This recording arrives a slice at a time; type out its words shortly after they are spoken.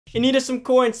In need of some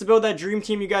coins to build that dream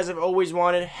team you guys have always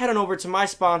wanted, head on over to my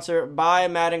sponsor, Buy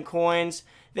Madden Coins.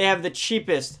 They have the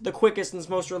cheapest, the quickest, and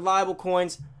most reliable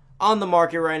coins on the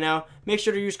market right now. Make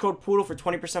sure to use code Poodle for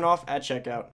 20% off at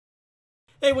checkout.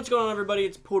 Hey, what's going on, everybody?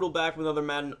 It's Poodle back with another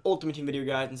Madden Ultimate Team video,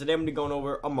 guys, and today I'm going to be going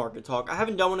over a market talk. I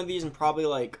haven't done one of these in probably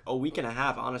like a week and a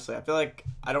half, honestly. I feel like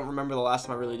I don't remember the last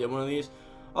time I really did one of these.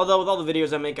 Although with all the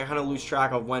videos I make, I kind of lose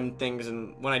track of when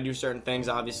I do certain things,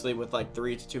 obviously, with like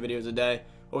 3 to 2 videos a day.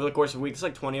 Over the course of a week, it's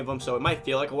like 20 of them, so it might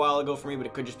feel like a while ago for me, but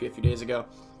it could just be a few days ago.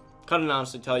 Couldn't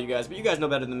honestly tell you guys, but you guys know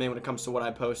better than me when it comes to what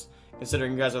I post,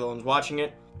 considering you guys are the ones watching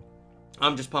it.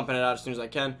 I'm just pumping it out as soon as I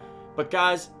can. But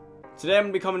guys, today I'm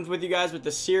going to be coming with you guys with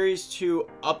the Series 2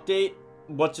 update,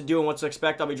 what to do and what to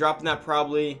expect. I'll be dropping that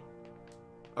probably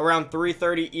around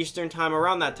 3:30 Eastern time,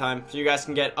 around that time, so you guys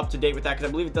can get up to date with that, because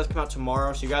I believe it does come out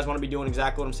tomorrow, so you guys want to be doing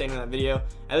exactly what I'm saying in that video.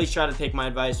 At least try to take my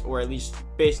advice, or at least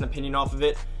base an opinion off of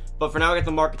it. But for now, we got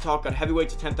the market talk, got heavyweight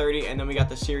to 10:30, and then we got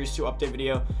the Series 2 update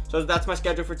video. So that's my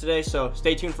schedule for today, so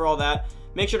stay tuned for all that.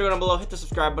 Make sure to go down below, hit the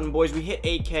subscribe button, boys. We hit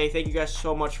 8K. Thank you guys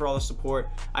so much for all the support.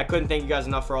 I couldn't thank you guys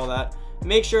enough for all that.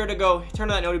 Make sure to go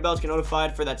turn on that noti bell to get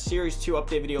notified for that Series 2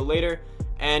 update video later.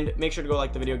 And make sure to go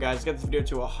like the video, guys. Let's get this video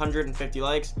to 150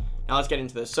 likes. Now let's get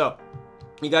into this. So,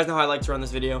 you guys know how I like to run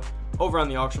this video over on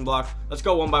the auction block. Let's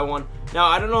go one by one. Now,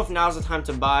 I don't know if now's the time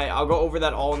to buy. I'll go over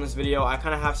that all in this video. I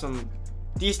kind of have some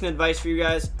decent advice for you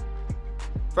guys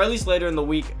for at least later in the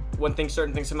week when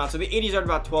certain things come out. So the 80s are at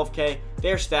about 12K.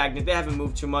 They're stagnant. They haven't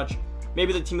moved too much.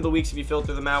 Maybe the team of the weeks, if you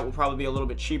filter them out, will probably be a little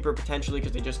bit cheaper potentially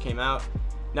because they just came out.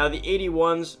 Now the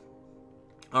 81s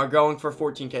are going for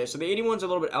 14K. So the 81s are a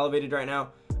little bit elevated right now.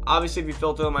 Obviously, if you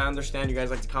filter them, I understand you guys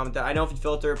like to comment that. I know if you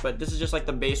filter, but this is just like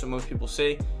the base what most people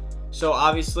see. So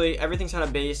obviously, everything's kind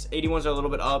of base. 81s are a little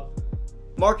bit up.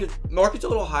 Market's a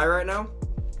little high right now,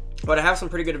 but I have some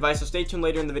pretty good advice, so stay tuned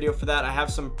later in the video for that. I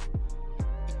have some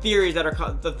theories that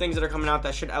are the things that are coming out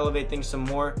that should elevate things some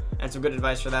more, and some good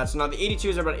advice for that. So now the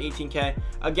 82s are about 18K.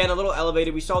 Again, a little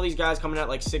elevated. We saw these guys coming out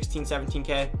like 16,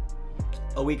 17K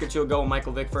a week or two ago when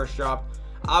Michael Vick first dropped.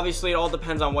 Obviously, it all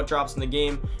depends on what drops in the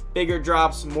game. Bigger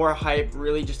drops, more hype,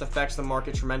 really just affects the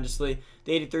market tremendously.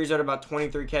 The 83s are at about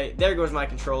 23K. There goes my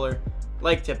controller.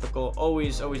 Like typical,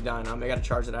 always dying on me. I gotta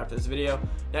charge it after this video.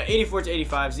 Now 84 to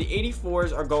 85s. The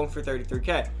 84s are going for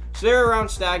 33K. So they're around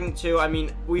stagnant too. I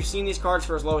mean, we've seen these cards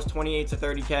for as low as 28 to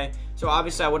 30K. So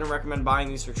obviously I wouldn't recommend buying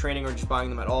these for training or just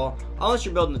buying them at all. Unless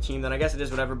you're building a team, then I guess it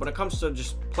is whatever. But when it comes to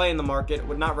just playing the market,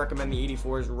 would not recommend the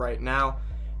 84s right now.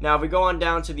 Now if we go on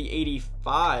down to the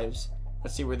 85s,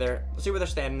 let's see where they're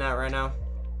standing at right now.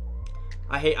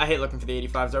 I hate looking for the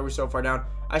 85s. They're always so far down.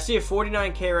 I see a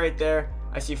 49K right there.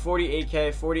 I see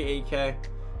 48K, 48K.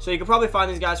 So you can probably find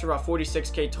these guys for about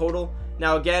 46K total.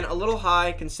 Now again, a little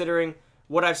high considering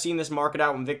what I've seen this market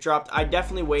out when Vic dropped. I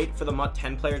definitely wait for the MUT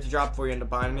 10 player to drop before you end up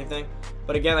buying anything.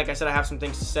 But again, like I said, I have some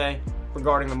things to say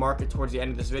regarding the market towards the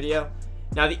end of this video.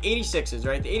 Now the 86s,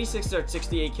 right? The 86s are at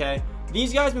 68K.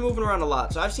 These guys been moving around a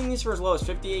lot. So I've seen these for as low as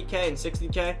 58K and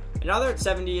 60K. And now they're at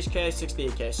 70-ish-K,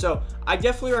 68K. So I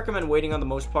definitely recommend waiting on the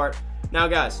most part. Now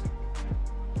guys,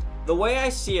 the way I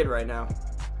see it right now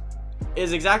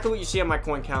is exactly what you see on my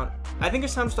coin count. I think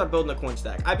it's time to start building a coin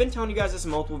stack. I've been telling you guys this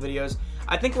in multiple videos.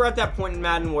 I think we're at that point in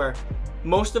Madden where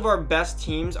most of our best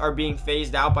teams are being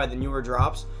phased out by the newer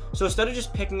drops. So instead of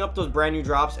just picking up those brand new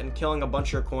drops and killing a bunch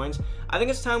of your coins, I think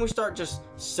it's time we start just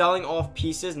selling off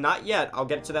pieces. Not yet, I'll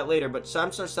get to that later, but it's time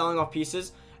to start selling off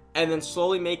pieces and then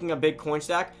slowly making a big coin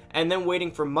stack and then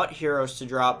waiting for MUT heroes to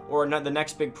drop or the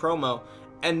next big promo,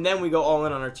 and then we go all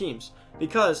in on our teams.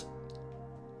 Because,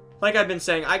 like I've been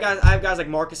saying, I have guys like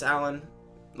Marcus Allen,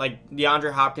 like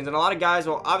DeAndre Hopkins, and a lot of guys.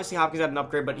 Well, obviously Hopkins had an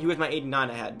upgrade, but he was my 89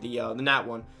 I had, the Nat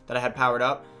one that I had powered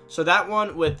up. So that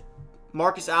one with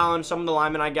Marcus Allen, some of the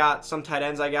linemen I got, some tight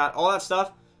ends I got, all that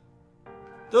stuff,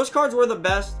 those cards were the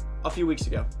best a few weeks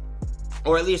ago.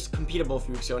 Or at least competable a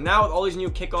few weeks ago. Now with all these new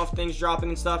kickoff things dropping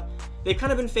and stuff, they've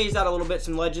kind of been phased out a little bit,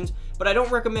 some legends, but I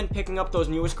don't recommend picking up those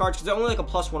newest cards because they're only like a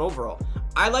 +1 overall.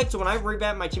 I like to, when I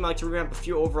revamp my team, I like to revamp a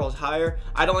few overalls higher.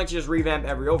 I don't like to just revamp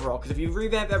every overall, because if you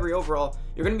revamp every overall,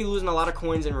 you're going to be losing a lot of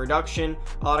coins in reduction,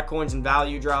 a lot of coins in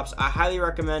value drops. I highly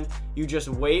recommend you just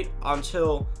wait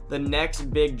until the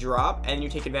next big drop and you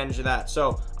take advantage of that.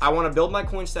 So I want to build my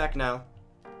coin stack now,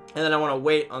 and then I want to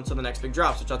wait until the next big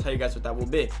drops, which I'll tell you guys what that will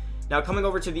be. Now coming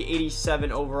over to the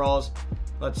 87 overalls,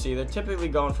 let's see, they're typically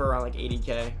going for around like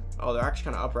 80K. Oh, they're actually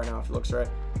kind of up right now if it looks right.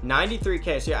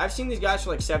 93K. So yeah, I've seen these guys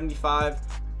for like 75,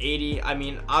 80. I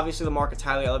mean, obviously the market's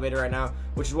highly elevated right now,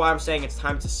 which is why I'm saying it's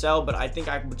time to sell, but I think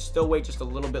I would still wait just a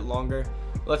little bit longer.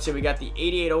 Let's see, we got the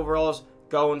 88 overalls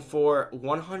going for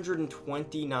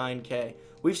 129K.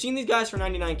 We've seen these guys for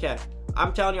 99K.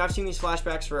 I'm telling you, I've seen these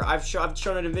flashbacks for, I've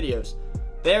shown it in videos.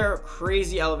 They're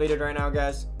crazy elevated right now,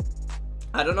 guys.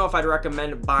 I don't know if I'd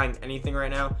recommend buying anything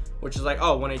right now, which is like,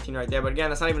 oh, 118 right there. But again,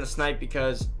 that's not even a snipe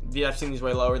because I've seen these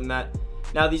way lower than that.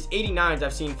 Now, these 89s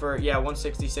I've seen for, yeah,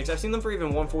 166. I've seen them for even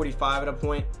 145 at a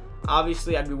point.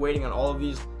 Obviously, I'd be waiting on all of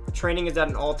these. Training is at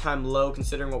an all-time low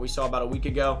considering what we saw about a week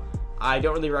ago. I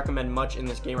don't really recommend much in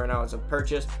this game right now as a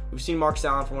purchase. We've seen Mark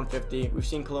Allen for 150. We've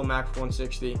seen Khalil Mack for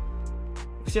 160.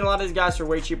 We've seen a lot of these guys for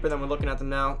way cheaper than we're looking at them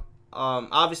now.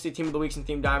 Obviously, Team of the Weeks and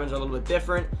Team Diamonds are a little bit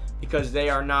different because they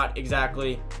are not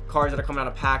exactly cards that are coming out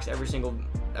of packs every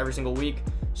single week.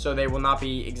 So they will not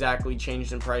be exactly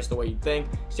changed in price the way you'd think.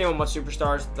 Same with Much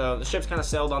Superstars. The ship's kind of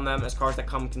sailed on them as cards that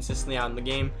come consistently out in the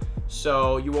game.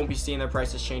 So you won't be seeing their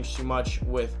prices change too much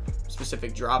with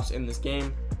specific drops in this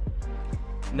game.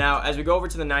 Now, as we go over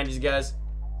to the 90s, guys,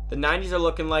 the 90s are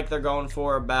looking like they're going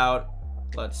for about,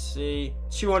 let's see,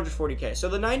 240K. So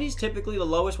the 90s, typically, the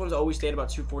lowest ones always stayed about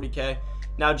 240K.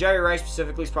 Now, Jerry Rice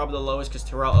specifically is probably the lowest because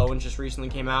Terrell Owens just recently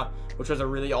came out, which was a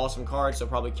really awesome card, so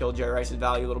probably killed Jerry Rice's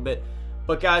value a little bit.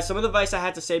 But guys, some of the advice I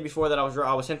had to say before that I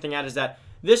was hinting at is that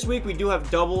this week we do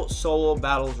have double solo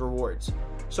battles rewards.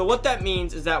 So what that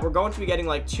means is that we're going to be getting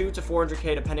like 200 to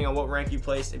 400K depending on what rank you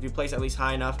place, if you place at least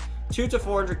high enough. 200 to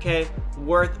 400K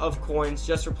worth of coins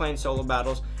just for playing solo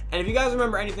battles. And if you guys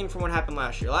remember anything from what happened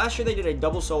last year they did a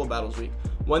double solo battles week.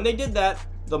 When they did that,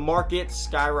 the market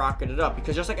skyrocketed up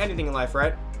because just like anything in life,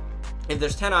 right? If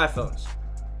there's 10 iPhones,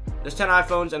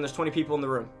 and there's 20 people in the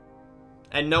room,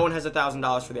 and no one has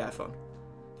 $1,000 for the iPhone.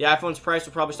 The iPhone's price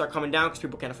will probably start coming down because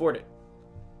people can't afford it.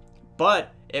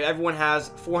 But if everyone has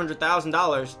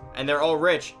 $400,000 and they're all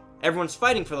rich, everyone's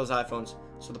fighting for those iPhones,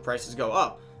 so the prices go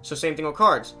up. So same thing with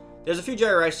cards. There's a few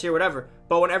Jerry Rice here, whatever,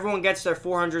 but when everyone gets their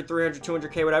 400, 300,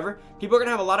 200K, whatever, people are going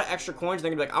to have a lot of extra coins. They're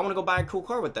going to be like, I want to go buy a cool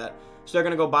car with that. So they're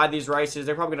going to go buy these Rices.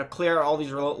 They're probably going to clear all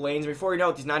these lanes. Before you know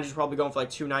it, these 90s are probably going for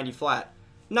like 290 flat.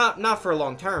 Not for a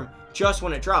long term, just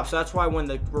when it drops. So that's why when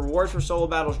the rewards for solo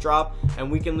battles drop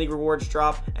and weekend league rewards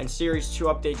drop and series 2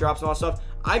 update drops and all that stuff,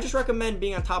 I just recommend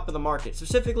being on top of the market.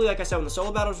 Specifically, like I said, when the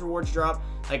solo battles rewards drop,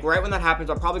 like right when that happens,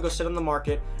 I'll probably go sit on the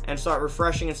market and start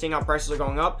refreshing and seeing how prices are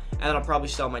going up, and then I'll probably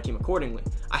sell my team accordingly.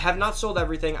 I have not sold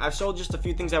everything. I've sold just a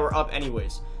few things that were up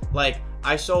anyways. Like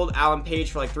I sold Alan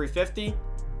Page for like 350.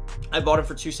 I bought him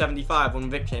for 275 when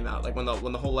Vic came out, like when the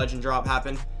whole legend drop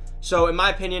happened. So in my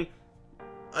opinion,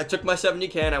 I took my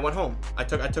 70K and I went home. I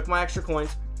took my extra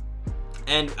coins,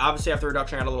 and obviously after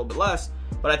reduction I got a little bit less,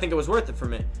 but I think it was worth it for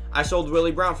me. I sold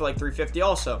Willie Brown for like 350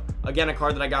 also. Again, a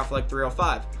card that I got for like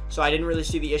 305. So I didn't really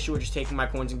see the issue with just taking my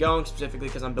coins and going, specifically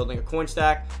because I'm building a coin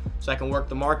stack so I can work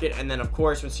the market. And then of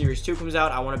course when Series 2 comes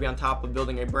out, I want to be on top of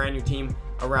building a brand new team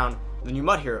around the new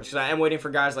MUT heroes, because I am waiting for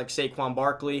guys like Saquon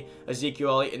Barkley,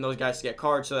 Ezekiel Elliott, and those guys to get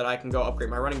cards so that I can go upgrade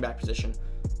my running back position.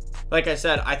 Like I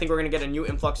said, I think we're going to get a new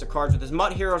influx of cards with this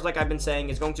MUT heroes. Like I've been saying,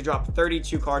 is going to drop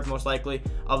 32 cards most likely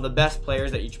of the best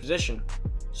players at each position.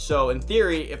 So in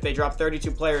theory, if they drop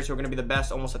 32 players who are going to be the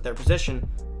best almost at their position,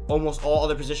 almost all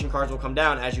other position cards will come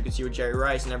down, as you can see with Jerry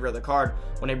Rice and every other card.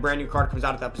 When a brand new card comes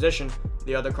out at that position,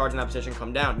 the other cards in that position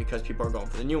come down because people are going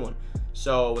for the new one.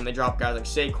 So when they drop guys like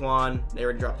Saquon, they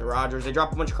already dropped the Rodgers, they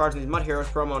drop a bunch of cards in these MUT heroes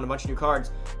promo and a bunch of new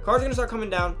cards. Cards are going to start coming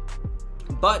down,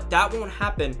 but that won't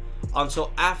happen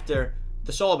until after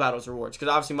the solo battles rewards,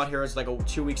 because obviously MUT heroes is like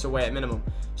 2 weeks away at minimum.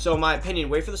 So in my opinion,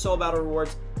 wait for the solo battle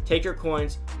rewards, take your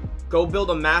coins, go build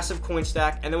a massive coin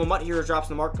stack, and then when MUT heroes drops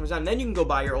and the market comes down, then you can go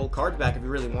buy your old cards back if you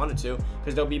really wanted to,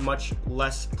 because they'll be much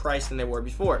less priced than they were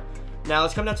before. Now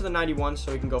let's come down to the 91s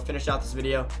so we can go finish out this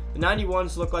video. The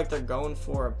 91s look like they're going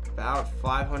for about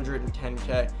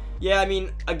 510K. Yeah, I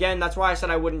mean, again, that's why I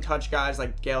said I wouldn't touch guys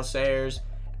like Gale Sayers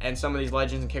and some of these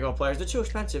legends and kickoff players. They're too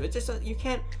expensive. It's just, you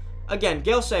can't. Again,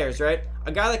 Gale Sayers, right?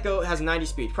 A guy that has 90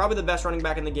 speed, probably the best running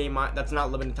back in the game that's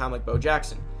not limited time like Bo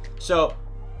Jackson. So,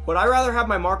 would I rather have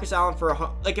my Marcus Allen for,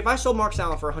 like if I sold Marcus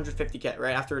Allen for 150K,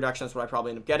 right? After reduction, that's what I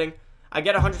probably end up getting. I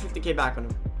get 150K back on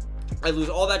him. I lose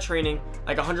all that training,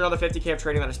 like 150K of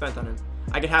training that I spent on him.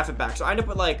 I get half it back. So I end up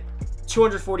with like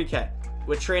 240K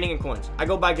with training and coins. I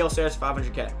go buy Gale Sayers for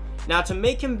 500K. Now, to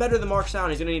make him better than Marcus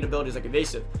Allen, he's going to need abilities like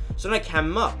evasive. So then I cam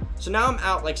him up. So now I'm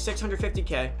out like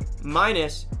 650K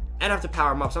minus, and I have to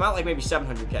power him up. So I'm out like maybe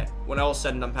 700K when all is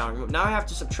said and done powering him up. Now I have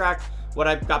to subtract what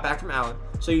I got back from Allen.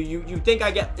 So you think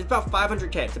I get, it's about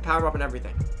 500K to power him up and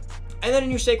everything. And then a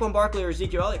new Saquon Barkley or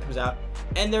Ezekiel Elliott comes out,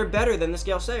 and they're better than this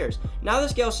Gale Sayers. Now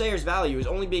this Gale Sayers value is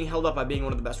only being held up by being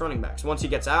one of the best running backs. Once he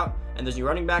gets out and there's new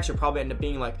running backs, he'll probably end up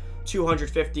being like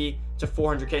 250 to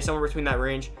 400k, somewhere between that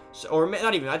range. So, or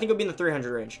not even, I think it'll be in the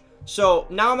 300 range. So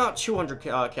now I'm out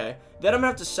 200k. Then I'm gonna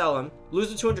have to sell him, lose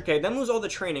the 200k, then lose all the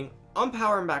training,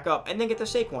 unpower him back up, and then get the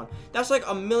Saquon. That's like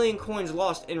 1,000,000 coins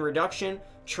lost in reduction,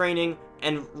 training,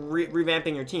 and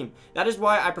revamping your team. That is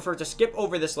why I prefer to skip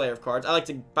over this layer of cards. I like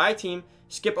to buy a team,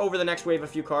 skip over the next wave a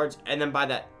few cards, and then buy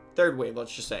that third wave,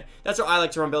 let's just say. That's how I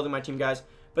like to run building my team, guys.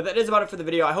 But that is about it for the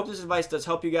video. I hope this advice does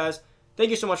help you guys. Thank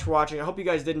you so much for watching. I hope you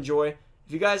guys did enjoy.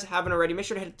 If you guys haven't already, make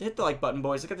sure to hit the like button,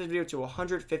 boys. Let's get this video to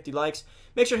 150 likes.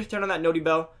 Make sure to turn on that noti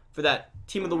bell for that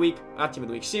Team of the Week, not Team of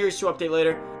the Week, Series 2 update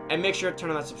later. And make sure to turn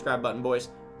on that subscribe button, boys.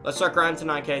 Let's start grinding to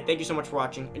 9K. Thank you so much for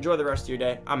watching. Enjoy the rest of your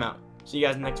day. I'm out. See you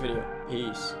guys in the next video.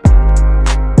 Peace.